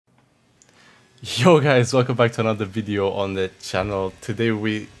Yo guys, welcome back to another video on the channel. Today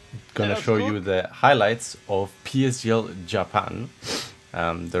we gonna show you the highlights of PSGL Japan,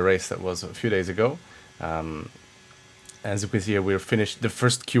 the race that was a few days ago. As you can see here, we're finished. The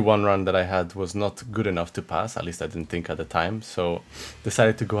first Q1 run that I had was not good enough to pass, at least I didn't think at the time, so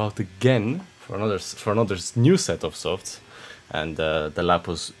decided to go out again for another new set of softs, and the lap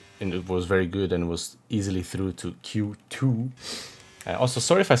was very good and was easily through to Q2. Also,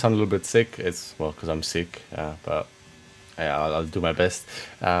 sorry if I sound a little bit sick. It's, well, because I'm sick, but I'll do my best.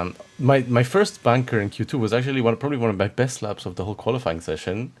 My first banker in Q2 was actually probably one of my best laps of the whole qualifying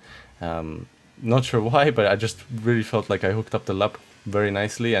session. Not sure why, but I just really felt like I hooked up the lap very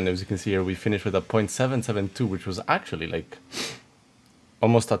nicely. And as you can see here, we finished with a 0.772, which was actually like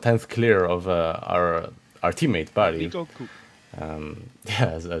almost a 10th clear of our teammate, Barry. Yeah,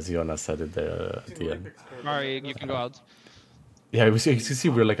 as Jonas said it there at the end. Barry, you can go out. Yeah, you can see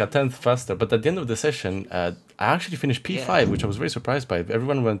we were like a 10th faster, but at the end of the session, I actually finished P5, which I was very surprised by.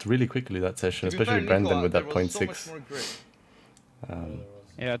 Everyone went really quickly that session, especially Brendan with that 0.6.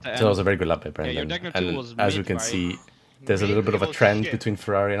 Yeah, so that was a very good lap by Brendan. And as we can see, there's a little bit of a trend between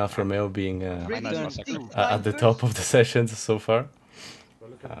Ferrari and Alfa Romeo being at the top of the sessions so far.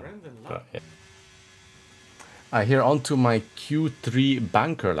 Here onto my Q3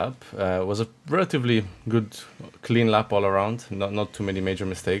 banker lap. Was a relatively good, clean lap all around. Not too many major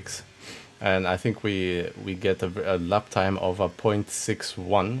mistakes, and I think we get a lap time of a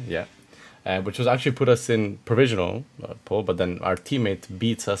 0.61. Yeah, which was actually put us in provisional pole, but then our teammate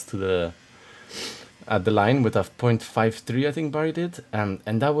beats us to at the line with a 0.53. I think Barry did, and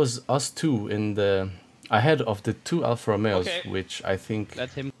that was us two in the ahead of the two Alfa Romeos, which I think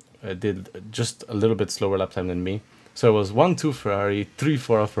did just a little bit slower lap time than me. So it was 1-2 Ferrari,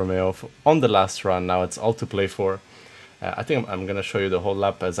 3-4 Alfa Romeo on the last run. Now it's all to play for. I think I'm going to show you the whole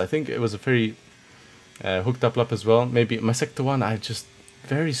lap, as I think it was a very hooked up lap as well. Maybe my Sector 1, I just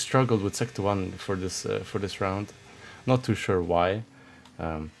very struggled with Sector 1 for this round. Not too sure why.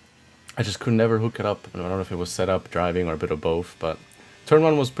 I just could never hook it up. I don't know if it was set up, driving, or a bit of both. But turn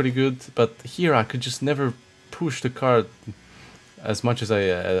 1 was pretty good. But here I could just never push the car as much as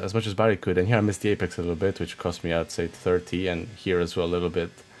Barry could, and here I missed the apex a little bit, which cost me, I'd say, 30, and here as well a little bit.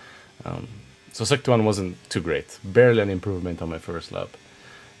 So Sector 1 wasn't too great, barely an improvement on my first lap.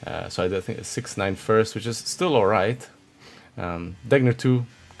 So I did, I think, a 6.9 first, which is still alright. Degner 2,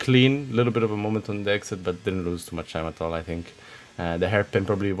 clean, a little bit of a moment on the exit, but didn't lose too much time at all, I think. The hairpin,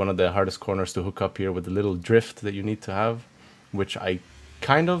 probably one of the hardest corners to hook up here with the little drift that you need to have, which I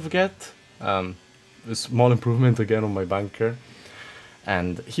kind of get. A small improvement again on my banker.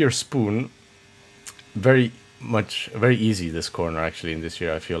 And here Spoon, very easy this corner actually in this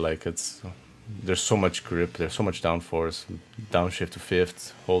year. I feel like there's so much grip, there's so much downforce, downshift to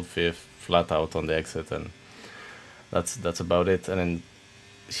 5th, hold 5th, flat out on the exit, and that's about it. And then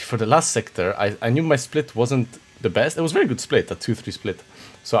for the last sector, I knew my split wasn't the best. It was a very good split, a 2-3 split.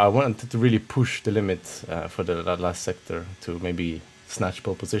 So I wanted to really push the limit for that last sector to maybe snatch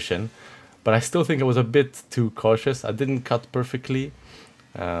pole position. But I still think I was a bit too cautious. I didn't cut perfectly,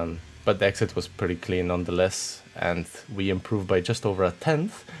 but the exit was pretty clean nonetheless. And we improved by just over a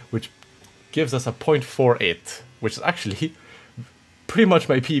 10th, which gives us a 0.48, which is actually pretty much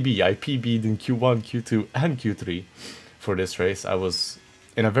my PB. I PB'd in Q1, Q2, and Q3 for this race. I was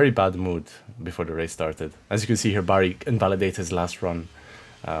in a very bad mood before the race started. As you can see here, Barry invalidated his last run,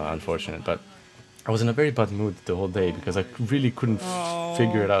 unfortunate. But I was in a very bad mood the whole day because I really couldn't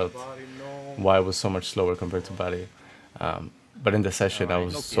figure it out why I was so much slower compared to Barry. But in the session I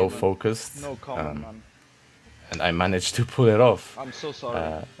was so focused, and I managed to pull it off. I'm so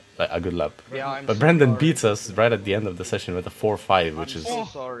sorry. A good lap. Yeah, but Brendan beats us right at the end of the session with a 4.5, which is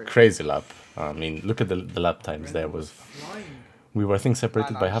crazy lap. I mean, look at the lap times there. We were, I think,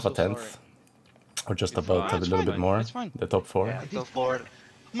 separated by half a 10th, or just about a little bit more, the top 4. Yeah, top 4.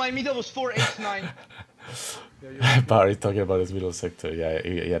 My middle was 4.89. Barry talking about his middle sector. Yeah,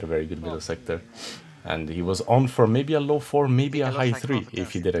 he had a very good middle sector. And he was on for maybe a low 4, maybe a high 3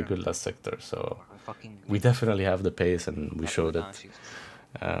 if he did a good last sector. So we definitely have the pace, and we showed it.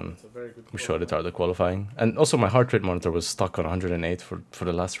 We showed it at the qualifying. And also my heart rate monitor was stuck on 108 for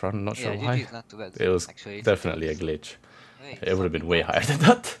the last run. I'm not sure why. It was definitely a glitch. It would have been way higher than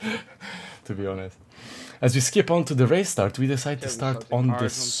that, to be honest. As we skip on to the race start, we decide to start on the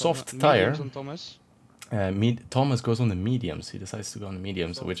soft tire. Thomas goes on the mediums. He decides to go on the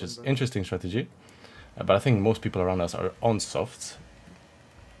mediums, which is interesting strategy. But I think most people around us are on softs.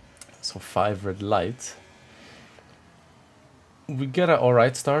 So 5 red light. We get an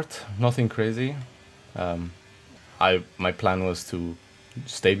alright start, nothing crazy. My plan was to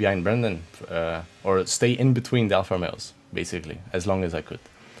stay behind Brendan, or stay in between the alpha males, basically, as long as I could.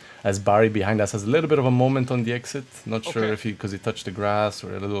 As Barry behind us has a little bit of a moment on the exit, not sure if because he touched the grass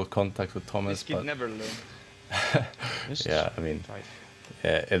or a little contact with Thomas. This kid never learn. Yeah, I mean,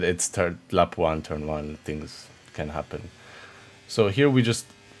 it's lap 1, turn 1, things can happen. So here we just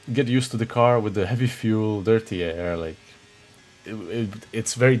get used to the car with the heavy fuel, dirty air. Like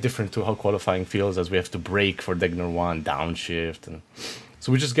it's very different to how qualifying feels, as we have to brake for Degner 1, downshift, and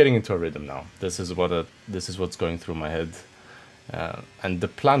so we're just getting into a rhythm now. This is what's going through my head, and the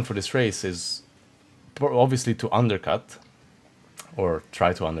plan for this race is obviously to undercut, or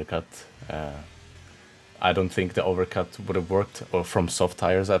try to undercut. I don't think the overcut would have worked, or from soft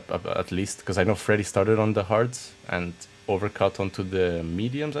tires at least, because I know Freddy started on the hards and overcut onto the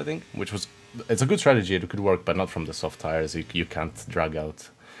mediums, I think, it's a good strategy. It could work, but not from the soft tires. You can't drag out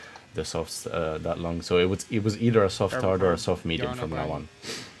the softs that long. So it was either a soft hard or a soft medium from now on,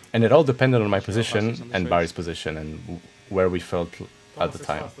 and it all depended on my position and Barry's position and where we felt at the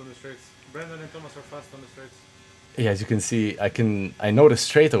time. Brendan and Thomas are fast on the straights. Yeah, as you can see, I noticed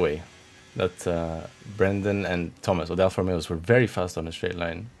straight away that Brendan and Thomas, or the Alfa Romeos, were very fast on the straight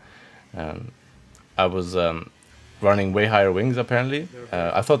line. I was running way higher wings, apparently.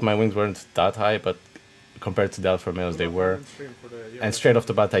 I thought my wings weren't that high, but compared to the Alfa Romeos, they were. And straight off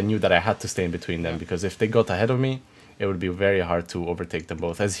the bat, I knew that I had to stay in between them, because if they got ahead of me, it would be very hard to overtake them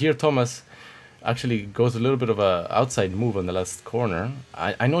both. As here, Thomas actually goes a little bit of a outside move on the last corner.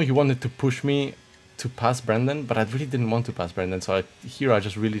 I know he wanted to push me to pass Brendan, but I really didn't want to pass Brendan, so I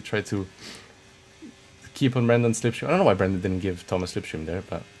just really tried to keep on Brendan's slipstream. I don't know why Brendan didn't give Thomas slipstream there,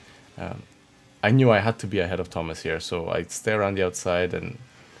 but I knew I had to be ahead of Thomas here, so I stay around the outside,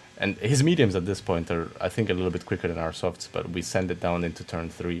 and his mediums at this point are, I think, a little bit quicker than our softs, but we send it down into turn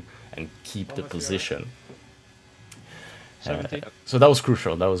 3 and keep the position. So that was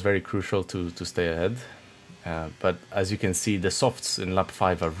crucial. That was very crucial to stay ahead. But as you can see, the softs in lap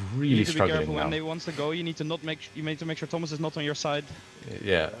 5 are really struggling now. When they want to go, you need to make sure Thomas is not on your side.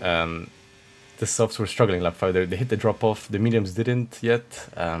 Yeah, the softs were struggling lap 5. They hit the drop off. The mediums didn't yet.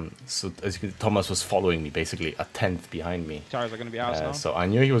 So as you can, Thomas was following me, basically a tenth behind me. Tires are going to be out now. So I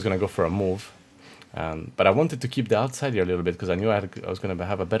knew he was going to go for a move. But I wanted to keep the outside here a little bit, because I knew I was going to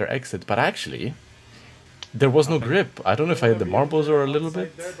have a better exit. But actually, there was no grip. I don't know if I had the marbles or a little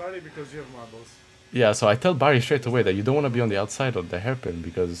bit. There, Barry, because you have marbles. Yeah, so I tell Barry straight away that you don't want to be on the outside of the hairpin,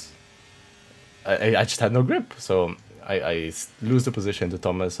 because I just had no grip. So I lose the position to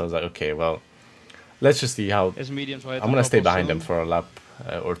Thomas. I was like, okay, well, let's just see how. I'm going to stay behind him for a lap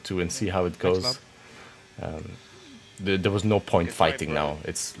or two and see how it goes. There was no point fighting now.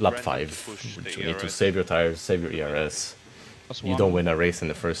 It's lap 5. You need to save your tires, save your ERS. You don't win a race in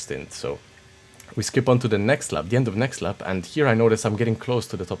the first stint. So we skip on to the next lap, the end of next lap, and here I notice I'm getting close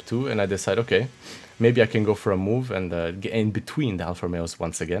to the top 2, and I decide, okay, maybe I can go for a move and get in between the Alfa Romeos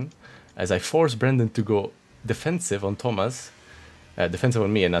once again, as I force Brendan to go defensive on Thomas, defensive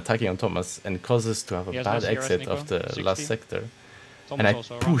on me and attacking on Thomas, and causes to have a bad exit of the 60. Last sector. And I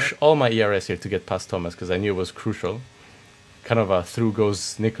push all my ERS here to get past Thomas, because I knew it was crucial. Kind of a through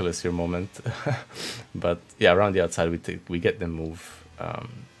goes Nicholas here moment. But yeah, around the outside we get the move.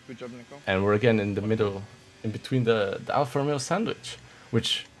 Good job, Nico. And we're again in the middle, in between the Alfa Romeo sandwich,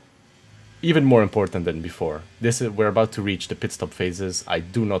 which even more important than before. We're about to reach the pit stop phases. I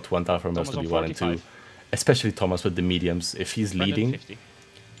do not want Alfa Romeos to be 1 and 2, especially Thomas with the mediums. If he's leading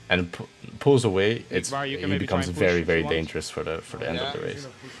and pulls away, he becomes very, very dangerous for the end of the race.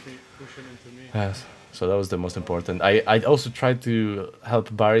 Yes. So that was the most important. I also tried to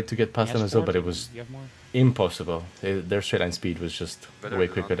help Barry to get past them as well, but it was impossible. Their straight line speed was just way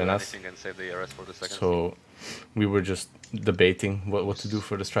quicker than us. So we were just debating what to do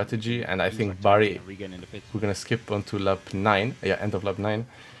for the strategy, and I think Barry, we're going to skip onto lap 9, end of lap 9.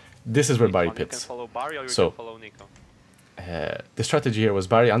 This is where Barry pits. So the strategy here was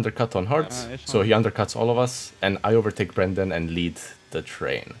Barry undercut on hards, so he undercuts all of us, and I overtake Brendan and lead the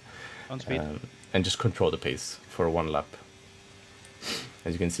train. And just control the pace for 1 lap.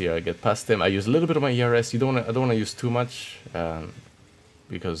 As you can see, I get past them. I use a little bit of my ERS. I don't want to use too much,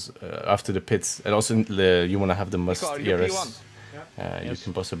 because after the pits, and also you want to have the most ERS you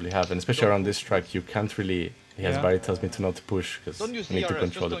can possibly have, and especially around this track, you can't really. Barry tells me to not push, because you need to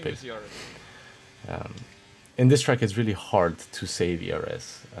control the pace. In this track, it's really hard to save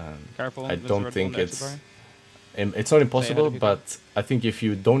ERS. I don't think it's not impossible, but I think if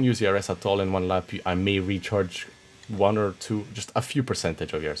you don't use ERS at all in 1 lap, I may recharge 1 or 2, just a few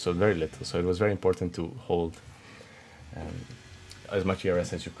percentage of ERS, so very little. So it was very important to hold as much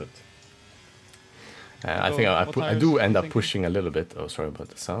ERS as you could. I think I What do tires end you up thinking? pushing a little bit. Oh, sorry about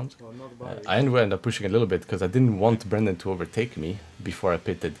the sound. Well, not Barry. I end up pushing a little bit because I didn't want Brendan to overtake me before I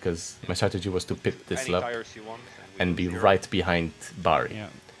pitted, because my strategy was to pit this Any lap tires you want, and we be do zero. right behind Barry. Yeah.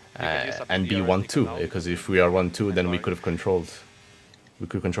 can use up And the be DRS 1-2, Nico now, because if because we are 1-2, then we Barry. could have controlled. We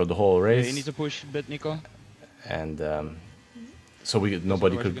could control the whole Yeah, race. you need to push a bit, Nico. And so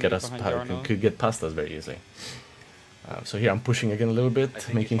nobody otherwise could you're get gonna us be behind Jarno. could get past us very easily. So here I'm pushing again a little bit,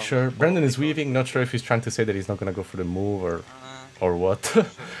 think making he found sure. the Brendan is ball weaving. Not sure if he's trying to say that he's not gonna go for the move or what.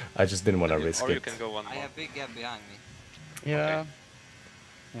 I just didn't want to risk Or you it. can go one I more. have big gap behind me. Yeah.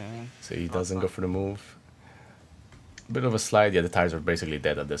 Yeah. So he doesn't go for the move. Bit of a slide. Yeah, the tires are basically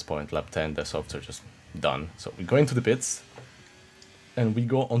dead at this point. Lap 10, the softs are just done. So we go into the pits, and we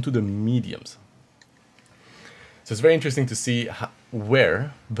go onto the mediums. So it's very interesting to see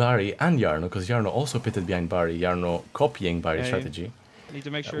where Barry and Jarno, because Jarno also pitted behind Barry, Jarno copying Barry's Yeah, strategy, Need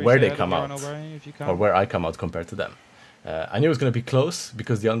to make sure where you they stay ahead come of out, Jarno, Barry, if you can. or where I come out compared to them. I knew it was going to be close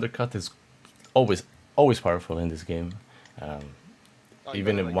because the undercut is always powerful in this game.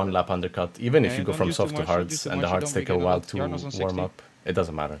 Even in one lap undercut, even if Yeah, you go don't from use too soft to much, don't hards, use too and much, the you hards don't take a get while out. to Jarno's on warm 60. up, it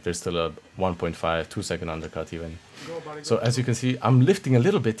doesn't matter. There's still a 1.5, 2-second undercut even. Go, Barry, So go. as you can see, I'm lifting a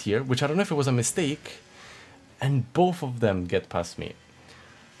little bit here, which I don't know if it was a mistake, and both of them get past me.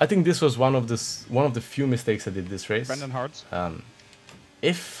 I think this was one of the few mistakes I did this race. Brendan Hards.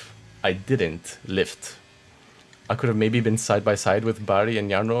 If I didn't lift, I could have maybe been side by side with Barry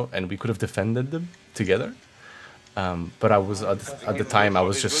and Jarno, and we could have defended them together. But I was at the time I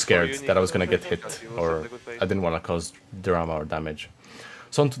was just scared that I was gonna get hit, or I didn't want to cause drama or damage.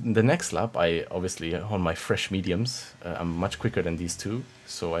 So on to the next lap, I obviously on my fresh mediums, I'm much quicker than these two,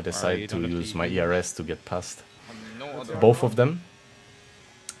 so I decided to don't have use the my mediums. ERS to get past No other. both of them.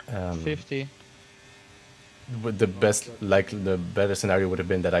 50. With the the better scenario would have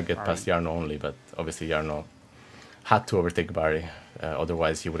been that I get past Jarno only, but obviously Jarno had to overtake Barry,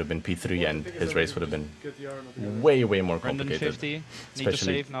 otherwise he would have been P3 and his race would have been Get Jarno together. way more Brendan complicated. 50. Need to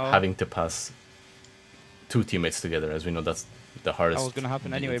Especially save now. having to pass two teammates together, as we know that's the hardest. That was gonna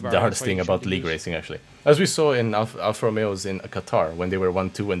happen anyway, Barry, The that's hardest why thing you about shouldn't league use- racing, actually, as we saw in Alfa Romeos in Qatar when they were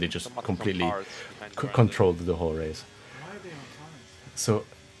 1-2 and they just Someone from completely Hards behind Brandon. controlled the whole race. Why are they on time? So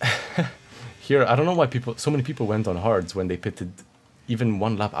here, I don't know why so many people went on hards when they pitted even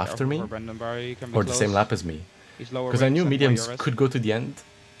one lap after me, For Brendan Barry, you can be or the same close. lap as me. He's lower Because I range knew and more mediums ERS. could go to the end,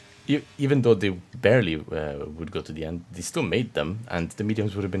 even though they barely would go to the end. They still made them, and the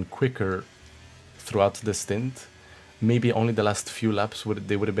mediums would have been quicker throughout the stint. Maybe only the last few laps would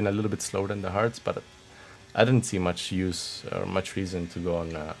have been a little bit slower than the hards, but I didn't see much use or much reason to go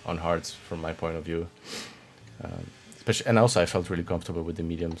on hards from my point of view. Especially, and also I felt really comfortable with the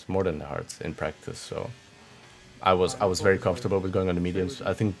mediums more than the hards in practice. So I was very comfortable with going on the mediums.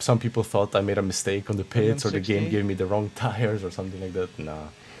 I think some people thought I made a mistake on the pits, or the game 60. gave me the wrong tires or something like that. No,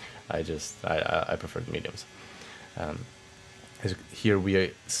 I prefer the mediums. Here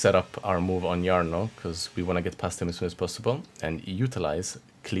we set up our move on Jarno because we want to get past him as soon as possible and utilize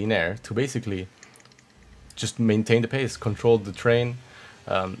clean air to basically just maintain the pace, control the train.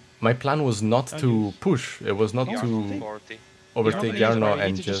 My plan was not to push. It was not Jarno to 40. overtake Barry, Jarno you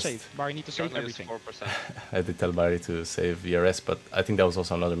and need to just. save. Barry, need to save Jarno is everything. 4%. I did tell Barry to save ERS, but I think that was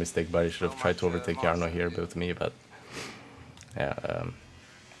also another mistake. Barry should have tried to overtake Jarno here with me, but yeah,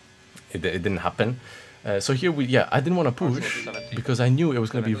 it didn't happen. So here I didn't want to push because I knew it was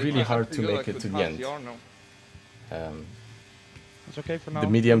going to be really hard to make it to the end. It's okay for now. The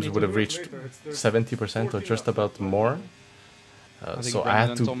mediums Don't would need have do it reached later. It's- there's 70% or 14 just laps. about more. I think So I Brendan had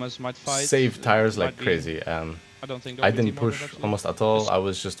and to Thomas might fight. save tires like Might be- crazy. I don't think I they'll be didn't more than push that, actually. almost at all. Just- I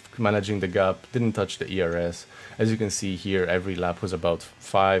was just managing the gap, didn't touch the ERS. As you can see here, every lap was about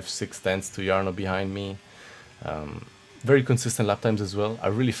 5-6 tenths to Jarno behind me. Very consistent lap times as well. I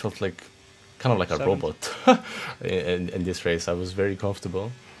really felt like kind of like a 7th. robot in this race. I was very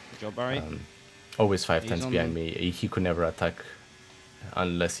comfortable. Good job, Barry. Always 5 He's tenths on- behind me. He could never attack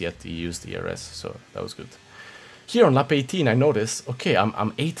unless he used ERS, so that was good. Here on lap 18, I noticed, okay,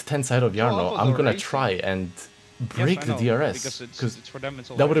 I'm 8 tenths ahead of Jarno. I'm gonna try and break Yes, I the know, DRS because it's for them. It's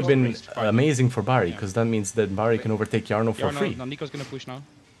all that would have been race, fine. amazing for Barry, Yeah. because that means that Barry can overtake Jarno for Jarno, free. no, Nico's gonna push now.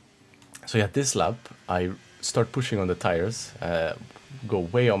 So yeah, this lap I start pushing on the tires, go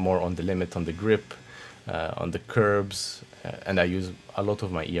way more on the limit on the grip, on the curbs, and I use a lot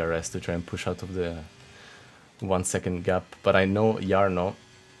of my ERS to try and push out of the 1 second gap. But I know Jarno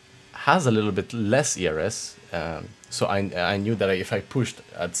has a little bit less ERS, so I knew that if I pushed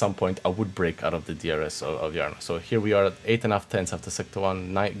at some point I would break out of the DRS of Jarno. So here we are at 8.5 tenths after sector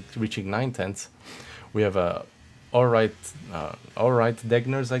 1, reaching 9 tenths. We have a all right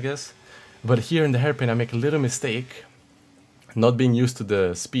Degners, I guess. But here in the hairpin, I make a little mistake. Not being used to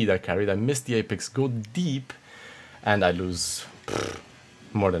the speed I carried, I missed the apex, go deep, and I lose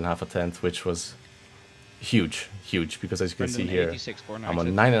more than half a tenth, which was huge, because as you can see here, 86 corner I'm on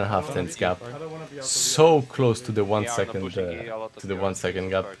exit. 9.5 tenths gap, I don't want to be out so close to the 1 Yeah, second, pushing a lot of to the your 1 second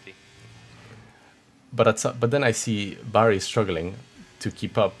gap. 30. But then I see Barry struggling to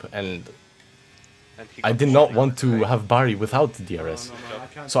keep up, and And he I got did one not thing want to to say. have Barry without the No, DRS. no, I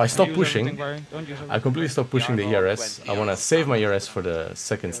can't. So I Don't stopped use pushing. everything, Barry. Don't use I everything. completely stopped pushing the Yeah, no, ERS. 20 I want to save my ERS for the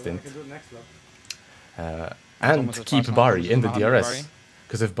second Yeah, I stint can do it next lap. and Thomas is keep fast now. Barry Thomas in is the behind DRS. Barry.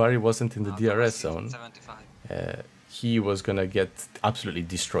 Because if Barry wasn't in the DRS zone, 75. he was gonna get absolutely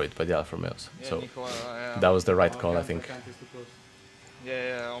destroyed by the Alfa Romeos. Yeah, So Nico, yeah. that was the right Oh, call, I can't- think. can't, it's too close.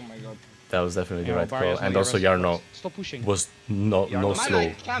 Yeah, oh my god. That was definitely the Yeah, right Barry call. has no And also DRS. Jarno Stop pushing. was no Jarno-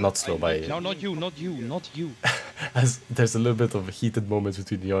 slow, not slow by. No, not you, not you, not you. As there's a little bit of heated moments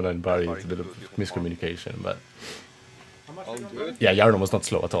between Jona and Barry. Barry It's a bit of could do miscommunication, but How much All are you good. yeah, Jarno was not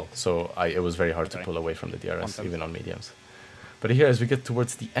slow at all. So it was very hard to Okay. pull away from the DRS, Content. even on mediums. But here, as we get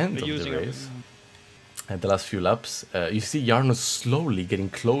towards the end We're of the using race, the last few laps, you see Jarno slowly getting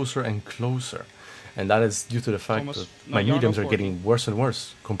closer and closer. And that is due to the fact Thomas- that no, my Jarno mediums are 40. getting worse and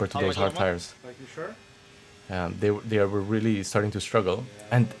worse compared to How those much hard Jarno? tires. Like, you sure? They were really starting to struggle.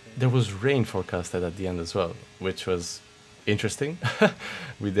 Yeah, And okay. there was rain forecasted at the end as well, which was interesting.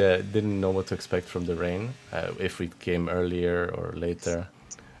 We didn't know what to expect from the rain, if it came earlier or later.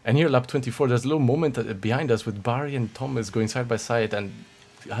 And here, lap 24, there's a little moment behind us with Barry and Thomas going side by side and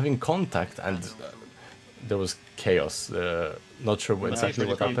having contact, and there was chaos. Not sure exactly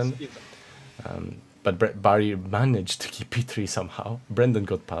what happened. But Barry managed to keep P3 somehow. Brendan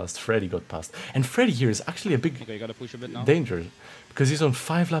got past, Freddie got past. And Freddie here is actually a big Okay, you gotta push a bit now. danger because he's on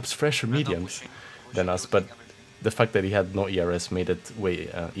 5 laps fresher mediums than us, but the fact that he had no ERS made it way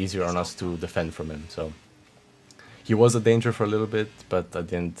easier on us to defend from him. So he was a danger for a little bit, but at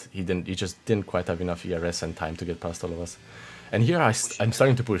the end he just didn't quite have enough ERS and time to get past all of us. And here I'm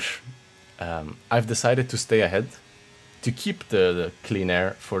starting to push. I've decided to stay ahead to keep the clean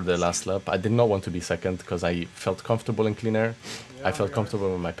air for the last lap. I did not want to be second because I felt comfortable in clean air. I Yeah, felt yeah.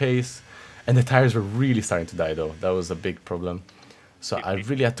 comfortable with my pace. And the tires were really starting to die though. That was a big problem. So I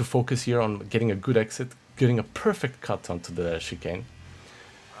really had to focus here on getting a good exit, getting a perfect cut onto the chicane.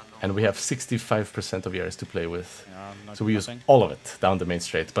 And we have 65% of ERS to play with. Yeah, So we use all of it down the main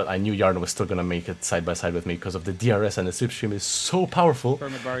straight. But I knew Jarno was still going to make it side by side with me because of the DRS, and the slipstream is so powerful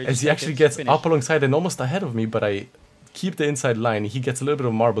Permit Barry, as just he take actually it, gets finish. up alongside and almost ahead of me, but I keep the inside line. He gets a little bit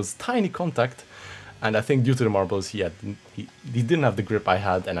of marbles, tiny contact, and I think due to the marbles he didn't have the grip I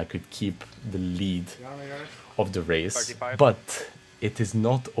had, and I could keep the lead Yeah, yeah. of the race. 35. But it is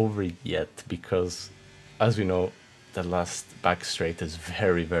not over yet because, as we know, the last back straight is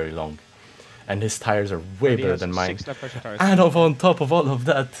very, very long, and his tires are way He better has than mine. 6 pressure tires. And on top of all of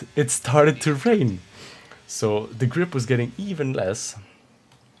that, it started to rain. So the grip was getting even less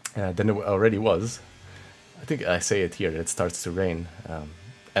than it already was. I think I say it here, it starts to rain.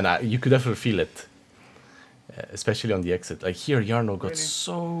 And you could definitely feel it, especially on the exit. Like here, Jarno got Raining.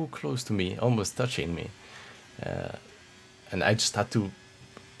 so close to me, almost touching me. And I just had to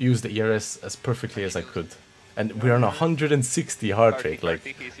use the ERS as perfectly as I could. And we're on 160 heart rate.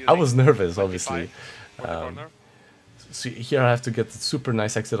 Like, I was nervous, obviously. For the corner. So here I have to get a super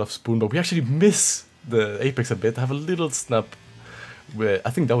nice exit off spoon, but we actually miss the apex a bit. I have a little snap. Where I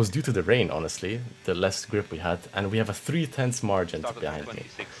think that was due to the rain, honestly, the less grip we had, and we have a 3/10 margin Started behind with me.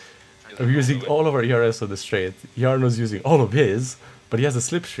 26. We're using all of our ERS on the straight. Jarno's using all of his, but he has a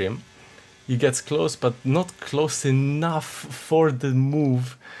slipstream. He gets close, but not close enough for the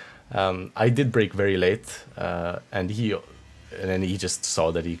move. I did brake very late, and then he just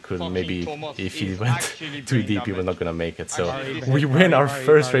saw that he couldn't. Fucking Maybe Thomas if he is went actually too brain deep, he was damage. not gonna make it. So Actually, we Barry, win our Barry,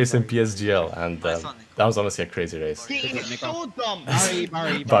 first Barry, race in Barry. PSGL, and Nice one. that was honestly a crazy race. He is so dumb.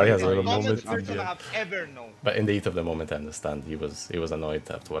 Barry has a little Dumbest moment. person Yeah. I've ever known. But in the heat of the moment, I understand he was annoyed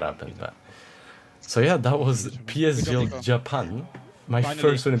after what happened. But so yeah, that was PSGL Nico. Japan. My Finally,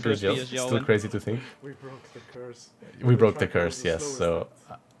 first win in first PSGL. PSGL Still win. crazy to think. We broke the curse. We broke the tried to go curse, the yes. slowest So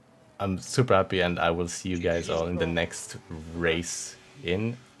lap. I'm super happy, and I will see you guys all in the next race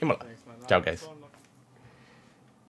in Imola. Thanks, man. Ciao, guys.